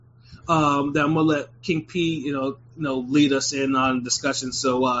that I'm gonna let King P, lead us in on discussion.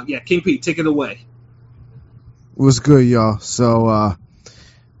 So, King P, take it away. What's good, y'all? So,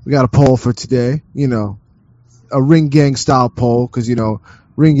 we got a poll for today. A Ring Gang style poll because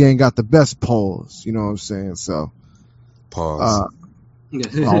Ring Gang got the best polls. You know what I'm saying? So, pause.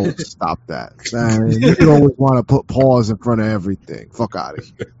 Oh, stop that. Man, you always want to put pause in front of everything. Fuck out of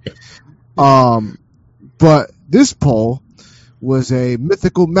here. But this poll was a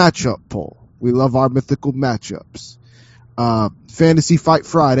mythical matchup poll. We love our mythical matchups. Fantasy Fight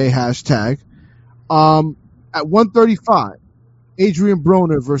Friday hashtag. At 135, Adrian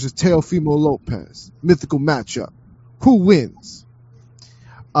Broner versus Teofimo Lopez. Mythical matchup. Who wins?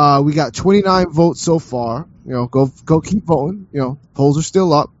 We got 29 votes so far. Go keep voting. Polls are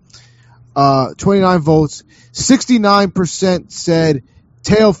still up. 29 votes. 69% said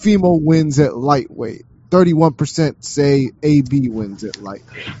Teofimo wins at lightweight. 31% say AB wins at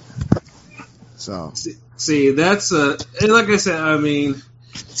lightweight. So see, that's like I said. I mean,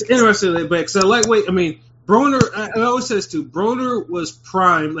 it's interesting, but so lightweight. I mean, Broner. I always say this too. Broner was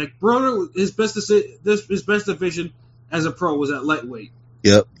prime. Like Broner, his best division as a pro was at lightweight.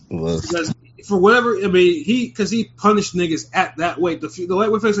 Yep. Because for whatever, I mean, he punished niggas at that weight. The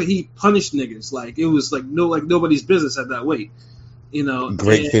lightweight fights, he punished niggas. Like it was like nobody's business at that weight.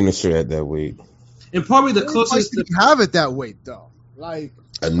 Great finisher at that weight. And probably the closest to have it that weight though. Like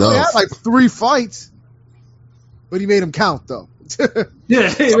enough. He had like 3 fights, but he made them count though. Yeah,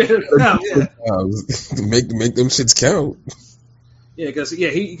 he made them count. Yeah, make them shits count. Yeah, because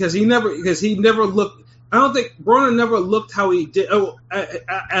he never looked. I don't think Broner never looked how he did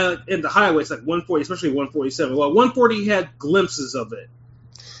in the highways, like 140, especially 147. Well, 140 he had glimpses of it.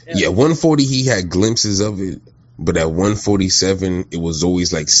 And 140 he had glimpses of it, but at 147 it was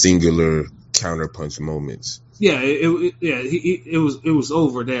always like singular counterpunch moments. Yeah, it was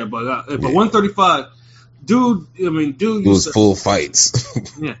over there, but 135, dude. I mean, dude. It was full fights.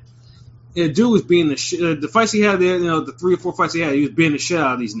 Yeah, dude was being the fights he had there. The 3 or 4 fights he had, he was being the shit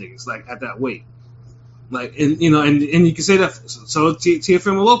out of these niggas, like at that weight. Like, and you can say that. So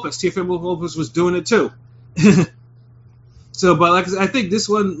Teofimo Lopez was doing it too. So, but like I think this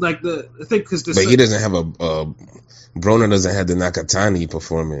one, like because but he doesn't have Broner doesn't have the Nakatani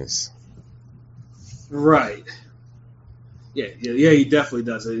performance. Right. Yeah, he definitely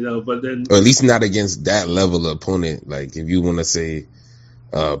does it, but then... Or at least not against that level of opponent. Like, if you want to say,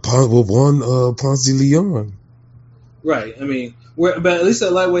 Ponce de Leon. Right, I mean, but at least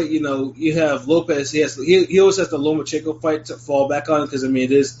at lightweight, you have Lopez, he always has the Lomachenko fight to fall back on, because, I mean,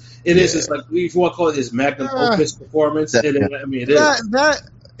 it is just like, if you want to call it his magnum opus performance, it is.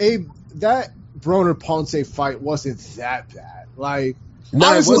 That Broner Ponce fight wasn't that bad. Like, no,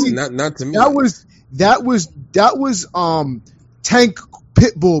 honestly, it wasn't. Not to me. That was Tank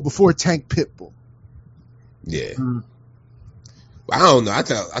Pitbull before Tank Pitbull. Yeah. I don't know.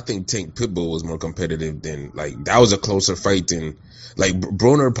 I think Tank Pitbull was more competitive than, like, that was a closer fight than, like,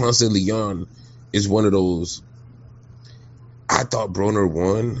 Broner Ponce de Leon is one of those. I thought Broner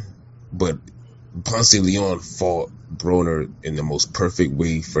won, but Ponce de Leon fought Broner in the most perfect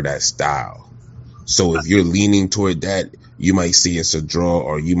way for that style. So if you're leaning toward that, you might see it's a draw,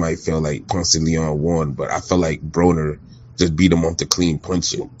 or you might feel like Ponce de Leon won. But I feel like Broner just beat him off the clean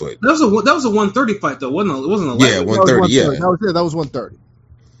punching. But that was a 130 fight though, wasn't it? 130. Yeah, that was 130.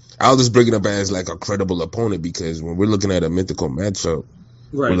 I'll just bring it up as like a credible opponent, because when we're looking at a mythical matchup,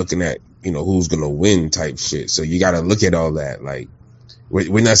 we're looking at who's gonna win type shit. So you got to look at all that. Like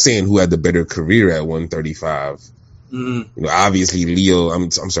we're not saying who had the better career at 135. Mm-hmm. Obviously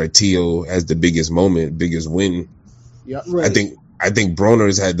Teo has the biggest win. Yeah, right. I think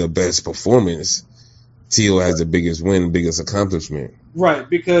Broner's had the best performance. Teo has the biggest win, biggest accomplishment. Right,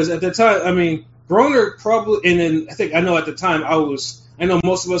 because at the time, I mean, Broner probably, and then I know at the time I know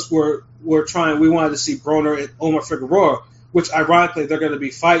most of us were trying. We wanted to see Broner and Omar Figueroa, which ironically they're going to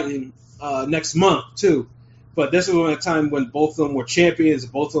be fighting next month too. But this was a time when both of them were champions,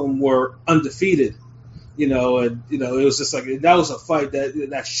 both of them were undefeated. It was just like that was a fight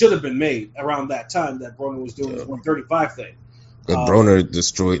that should have been made around that time that Broner was doing the 135 thing. But Broner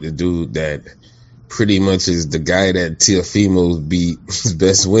destroyed the dude that pretty much is the guy that Teofimo beat his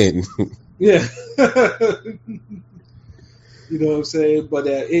best win. Yeah. You know what I'm saying? But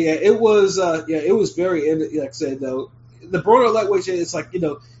it was very, like I said, though, the Broner lightweight shit, it's like,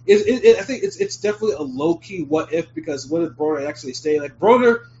 I think it's definitely a low key what if, because what if Broner actually stayed? Like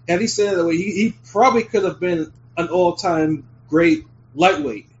Broner, had he stayed that way, he probably could have been an all time great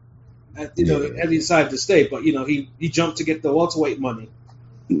lightweight. Had he decided to stay, but he jumped to get the welterweight money,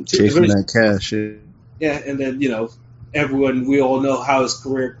 chasing that cash. Yeah, and then we all know how his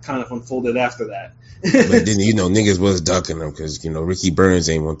career kind of unfolded after that. But then, niggas was ducking him because, Ricky Burns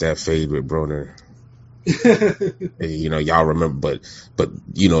ain't want that fade with Broner. Y'all remember, but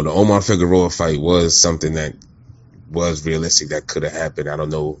the Omar Figueroa fight was something that was realistic that could have happened. I don't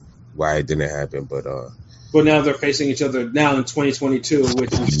know why it didn't happen, but now they're facing each other now in 2022,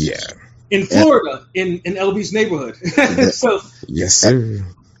 which is in Florida, in LB's neighborhood. So yes, sir.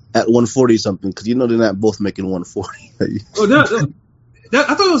 At 140 something, because they're not both making 140.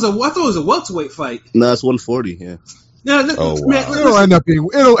 I thought it was a welterweight fight. No, it's 140. Yeah. Yeah, wow. It'll end up being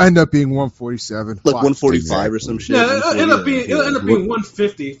 147, like 145 or some shit. Yeah, it'll end up being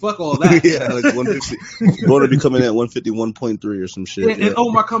 150. Fuck all that. Yeah, like 150. Broner be coming in at 151.3 or some shit. And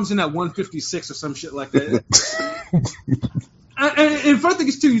Omar comes in at 156 or some shit like that. And funny thing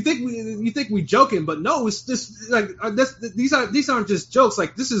is too, you think we joking, but no, it's just like these aren't just jokes.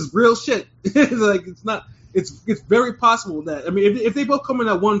 Like, this is real shit. Like, it's not. It's very possible that, I mean, if they both come in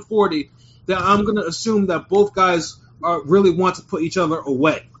at 140, then I'm gonna assume that both guys really want to put each other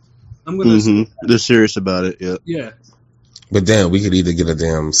away. I'm gonna assume that. They're serious about it. Yeah. Yeah. But damn, we could either get a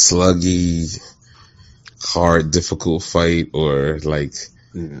damn sluggy, hard, difficult fight, or like,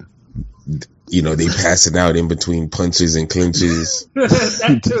 they pass it out in between punches and clinches.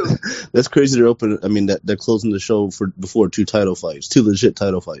 That too. That's crazy. They're open. I mean, they're closing the show before two legit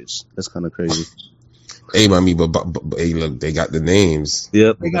title fights. That's kind of crazy. Hey, mommy, but hey, look, they got the names.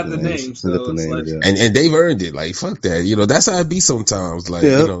 Yep, they got the names. So and they've earned it. Like, fuck that. That's how it be sometimes. Like,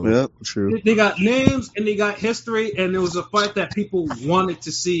 true. They got names and they got history, and it was a fight that people wanted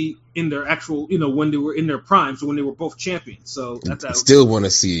to see in their actual, when they were in their prime, so when they were both champions. So that's still want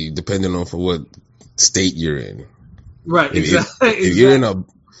to see, depending on for what state you're in. Right. If you're in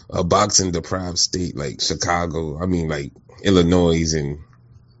a boxing deprived state like Chicago, I mean, like Illinois and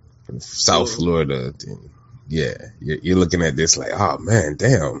South Florida, you're looking at this like, oh man,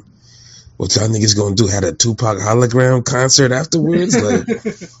 damn, what y'all niggas gonna do? Had a Tupac hologram concert afterwards?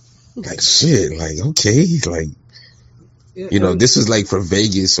 Like shit, like okay, like this is like for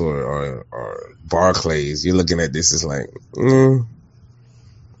Vegas or Barclays. You're looking at this as like,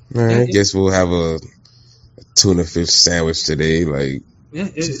 I guess we'll have a tuna fish sandwich today. Like,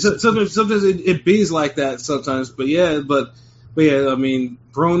 sometimes it bees like that sometimes, but yeah, I mean,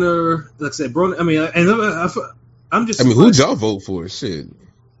 Broner, let's say Broner. I mean, I'm just. I mean, who'd y'all vote for? Shit.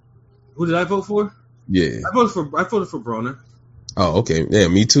 Who did I vote for? Yeah, I voted for Broner. Oh, okay. Yeah,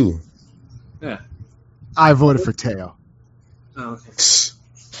 me too. Yeah. I voted for Teo. Oh, okay.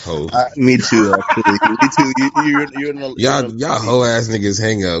 Me too. Actually, me too. Y'all hoe ass niggas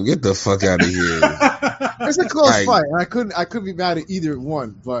hang up. Get the fuck out of here. It's a close fight. I couldn't be mad at either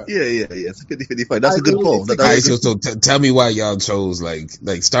one, but yeah. It's a 50-50 fight. That's a good poll. So tell me why y'all chose like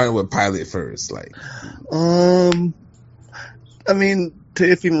starting with Pilot first, like. I mean,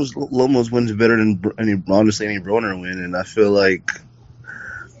 Teofimo Lomos wins better than any Broner win, and I feel like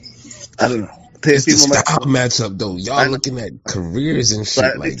I don't know. It's the style matchup though. Y'all looking at careers and shit.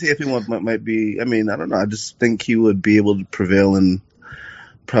 I think Teofimo might be. I mean, I don't know. I just think he would be able to prevail and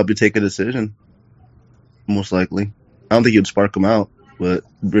probably take a decision. Most likely, I don't think he would spark him out, but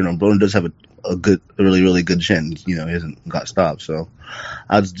Broner does have a really, really good chin. He hasn't got stopped, so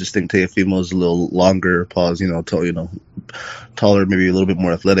I just think Teofimo is a little longer, taller, maybe a little bit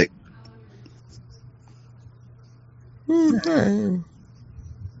more athletic. King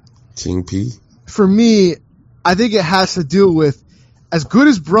P. For me, I think it has to do with as good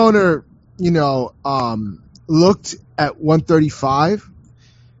as Broner, looked at 135.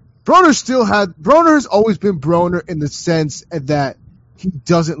 Broner has always been Broner in the sense that he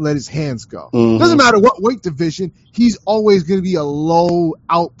doesn't let his hands go. Mm-hmm. Doesn't matter what weight division, he's always going to be a low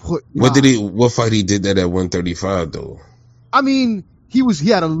output guy. What fight he did that at 135 though? I mean, he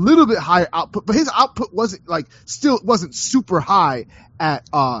had a little bit higher output, but his output wasn't super high at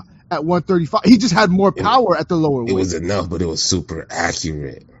 135. He just had more power at the lower weight. It was enough, but it was super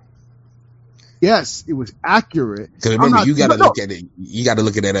accurate. Yes, it was accurate. Because remember, you got to look at it. You got to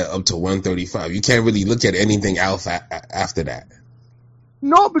look at it up to 135. You can't really look at anything else after that.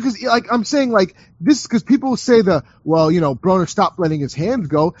 No, because I'm saying this, because people say Broner stopped letting his hands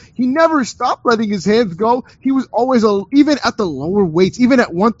go. He never stopped letting his hands go. He was always even at the lower weights, even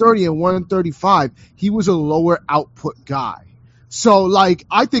at 130 and 135, he was a lower output guy. So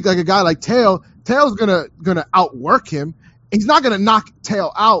I think a guy like Teo's gonna outwork him. He's not gonna knock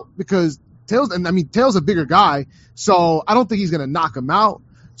Teo out because Teo's a bigger guy, so I don't think he's gonna knock him out.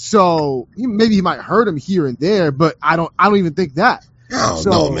 So maybe he might hurt him here and there, but I don't even think that. I don't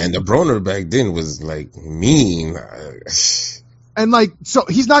know, man. The Broner back then was mean. And like, so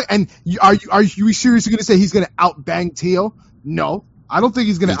he's not. And are you seriously going to say he's going to outbang Tio? No, I don't think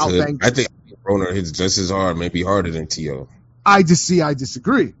he's going to outbang. I think Broner hits just as hard, maybe harder than Tio. I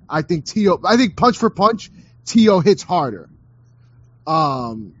disagree. I think punch for punch, Tio hits harder.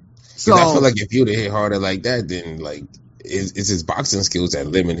 So I feel like if you'd have hit harder like that, then like it's his boxing skills that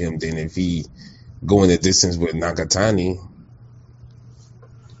limit him. Then if he going the distance with Nakatani.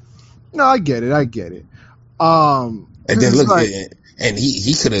 No, I get it. And then look, and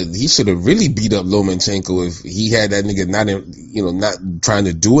he should have really beat up Lomachenko if he had that nigga not trying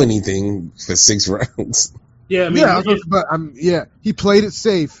to do anything for 6 rounds. Yeah, I mean, he played it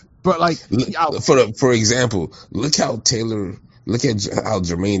safe, but like for example, look at how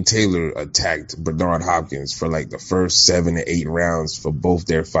Jermaine Taylor attacked Bernard Hopkins for like the first 7 to 8 rounds for both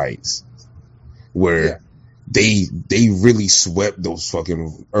their fights, where they really swept those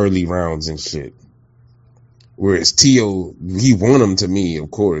fucking early rounds and shit. Whereas Tio, he won them to me,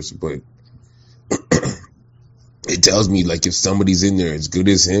 of course, but it tells me like if somebody's in there as good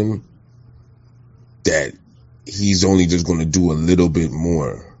as him, that he's only just going to do a little bit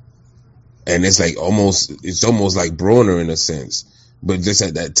more. And it's like almost like Broner in a sense, but just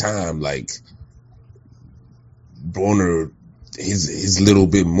at that time, like Broner, his little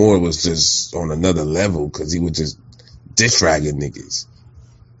bit more was just on another level because he was just diss-ragging niggas.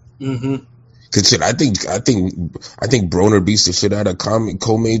 Mm-hmm. Cause shit, I think Broner beats the shit out of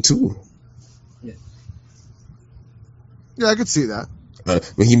Comey too. Yeah, I could see that. But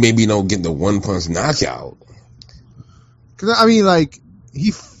he maybe don't get the 1-punch knockout. Cause I mean, like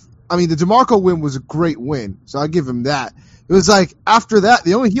the DeMarco win was a great win, so I give him that. It was like after that,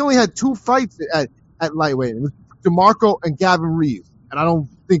 he only had 2 fights at lightweight. It was DeMarco and Gavin Reeves, and I don't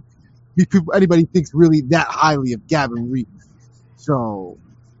think anybody thinks really that highly of Gavin Reeves. So,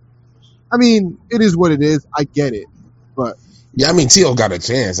 I mean, it is what it is. I get it, but yeah, I mean, Tio got a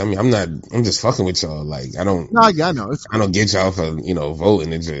chance. I mean, I'm just fucking with y'all. Like, I know. I know. I don't get y'all for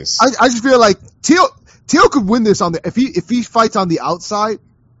voting. It just. I just feel like Tio could win this if he fights on the outside,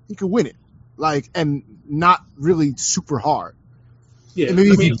 he could win it, like, and not really super hard. Yeah,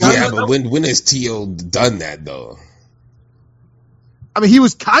 but when has Tio done that though? I mean, he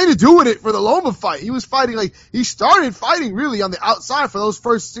was kind of doing it for the Loma fight. He was fighting he started fighting really on the outside for those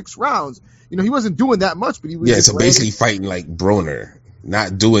first 6 rounds. He wasn't doing that much, but he was. Yeah, so basically fighting like Broner,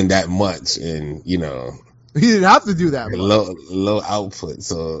 not doing that much, and he didn't have to do that much. Low output.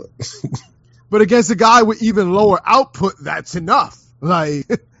 So, but against a guy with even lower output, that's enough. Like,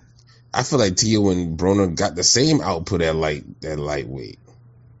 I feel like Tio and Broner got the same output at lightweight.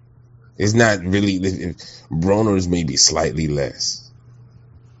 It's not really. Broner's maybe slightly less.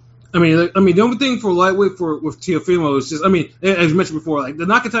 I mean, the only thing for lightweight with Teofimo is just, I mean, as you mentioned before, like the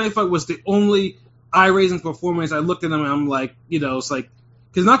Nakatani fight was the only eye-raising performance. I looked at him and I'm like, it's like,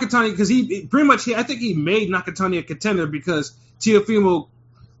 because Nakatani, because he pretty much, I think he made Nakatani a contender because Teofimo,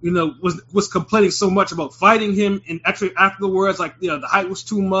 was complaining so much about fighting him, and actually afterwards, like, the height was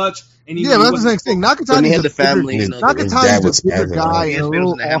too much. And but that's the next thing. Nakatani had the family. Nakatani's a bigger guy and a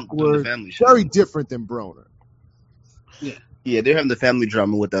little awkward, very different than Broner. Yeah. Yeah, they're having the family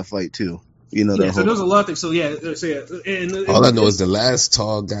drama with that fight too. So there's a lot of things. So yeah. And all I know is the last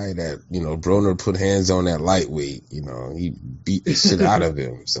tall guy that Broner put hands on at lightweight. He beat the shit out of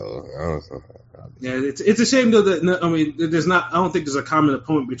him. So I don't know. Yeah, it's a shame though that there's not. I don't think there's a common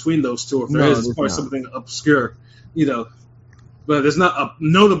opponent between those two. If there is, as far as something obscure, but there's not a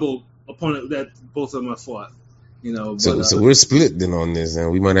notable opponent that both of them have fought. So we're split then on this,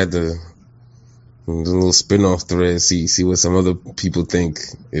 and we might have to. The little spin-off thread, see what some other people think.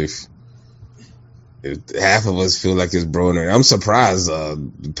 If half of us feel like it's Broner, I'm surprised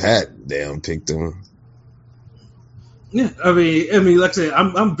Pat picked him. Yeah, I mean, like I said,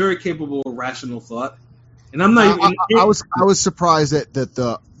 I'm very capable of rational thought, and I'm not. I was surprised that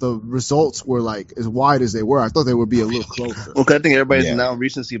the results were like as wide as they were. I thought they would be a little closer. Okay, I think everybody's now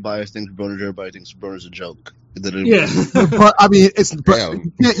recency bias thinks Broner. Everybody thinks Broner's a joke. Yeah, but I mean,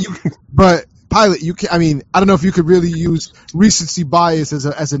 but Pilot, you can. I mean, I don't know if you could really use recency bias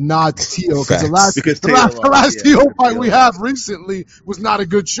as a nod to Tio because the last Tio fight we have recently was not a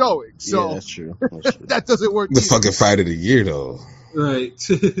good showing. So yeah, that's true. That doesn't work. The fucking fight of the year, though. Right.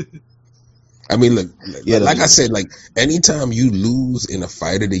 I mean, look, like I said, like anytime you lose in a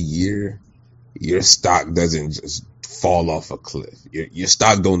fight of the year, your stock doesn't just fall off a cliff. Your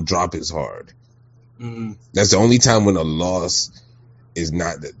stock don't drop as hard. Mm-hmm. That's the only time when a loss is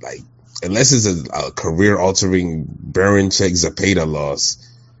not like. Unless it's a career-altering Barincek Zepeda loss,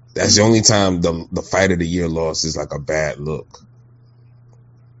 that's the only time the fight of the year loss is like a bad look.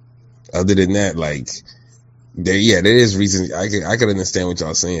 Other than that, like there is reason. I can understand what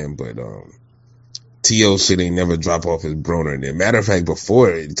y'all saying, but T.O. shit ain't never drop off his Broner. And matter of fact,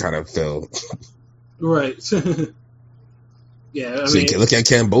 before it kind of fell. Right. Yeah, I So mean, look at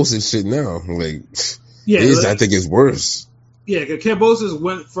Kambosos shit now. Like, yeah, I think it's worse. Yeah, Kambosos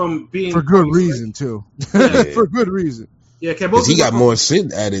went from being for good reason too. Yeah. For good reason. Yeah, Kambosos. Because he got more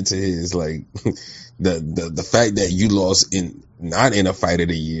shit added to his, like the fact that you lost not in a fight of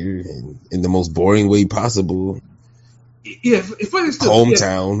the year and in the most boring way possible. Yeah, funny still.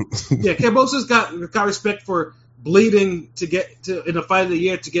 Hometown. Yeah, Kambosos got respect for bleeding to get to in a fight of the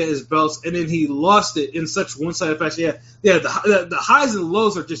year to get his belts, and then he lost it in such one-sided fashion. Yeah, the highs and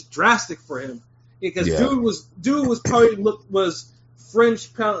lows are just drastic for him because dude was probably was fringe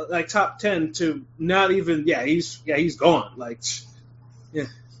like top 10 to not even. He's gone. Like, yeah,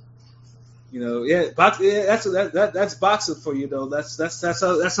 that's boxing for you though.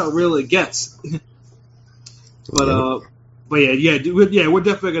 That's how real it gets. But we're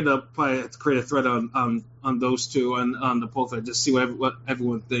definitely gonna probably have to create a thread on those two and on the poll thread, just see what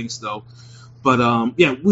everyone thinks though. But